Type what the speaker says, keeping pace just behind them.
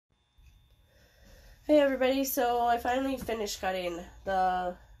Hey everybody, so I finally finished cutting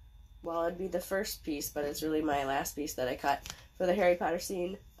it'd be the first piece, but it's really my last piece that I cut for the Harry Potter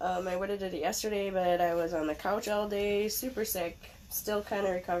scene. I would have did it yesterday, but I was on the couch all day, super sick, still kind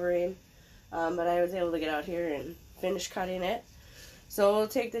of recovering, but I was able to get out here and finish cutting it. So we'll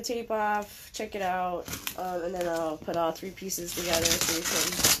take the tape off, check it out, and then I'll put all three pieces together so you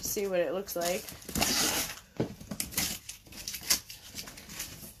can see what it looks like.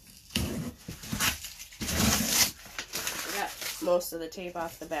 Most of the tape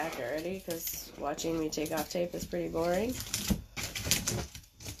off the back already because watching me take off tape is pretty boring.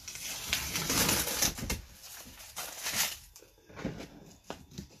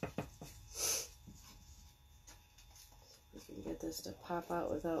 We can get this to pop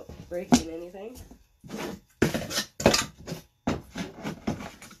out without breaking anything.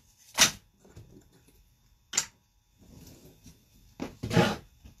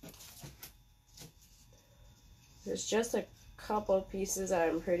 There's just a couple pieces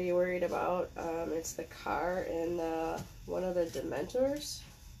I'm pretty worried about. It's the car and one of the Dementors.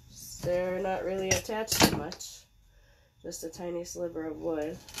 They're not really attached to much, just a tiny sliver of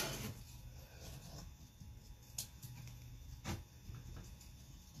wood.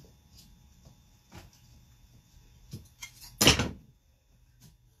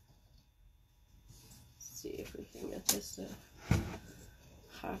 Let's see if we can get this to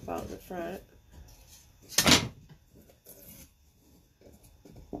hop out the front.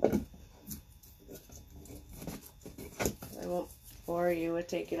 I won't bore you with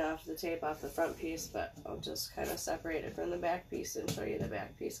taking off the tape off the front piece, but I'll just kind of separate it from the back piece and show you the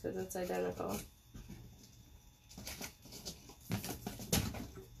back piece because it's identical.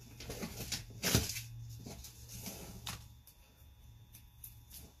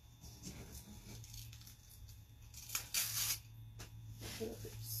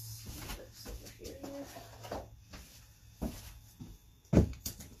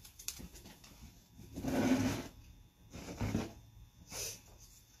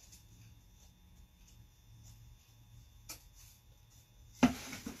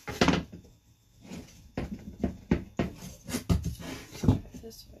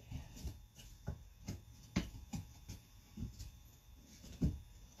 This way.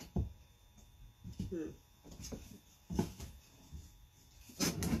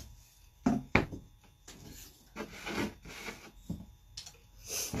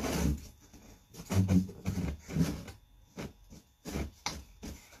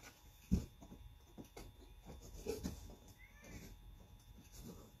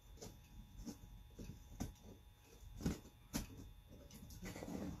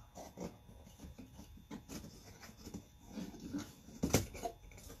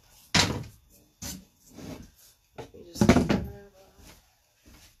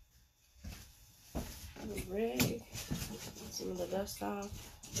 Rig some of the dust off.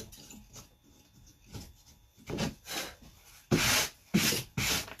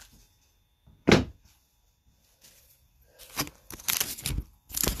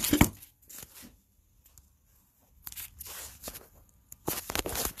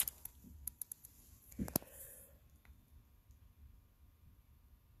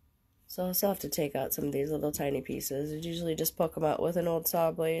 So I'll still have to take out some of these little tiny pieces. I'd usually just poke them out with an old saw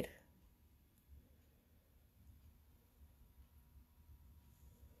blade.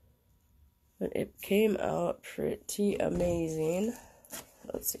 But it came out pretty amazing.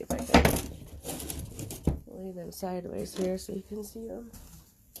 Let's see if I can lay them sideways here so you can see them.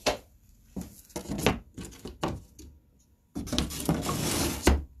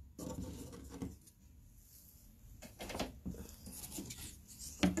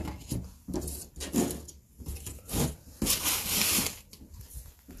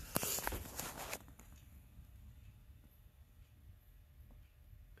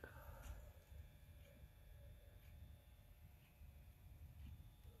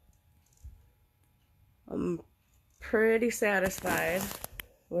 I'm pretty satisfied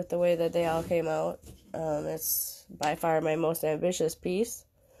with the way that they all came out. It's by far my most ambitious piece.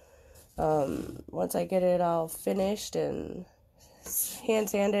 Once I get it all finished and hand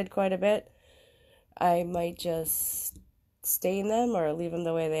sanded quite a bit, I might just stain them or leave them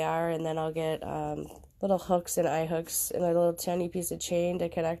the way they are, and then I'll get little hooks and eye hooks and a little tiny piece of chain to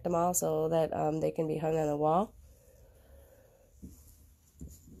connect them all so that they can be hung on the wall.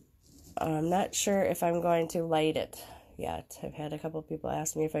 I'm not sure if I'm going to light it yet. I've had a couple people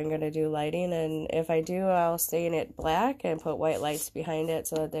ask me if I'm going to do lighting, and if I do, I'll stain it black and put white lights behind it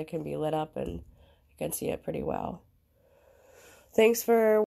so that they can be lit up and you can see it pretty well. Thanks for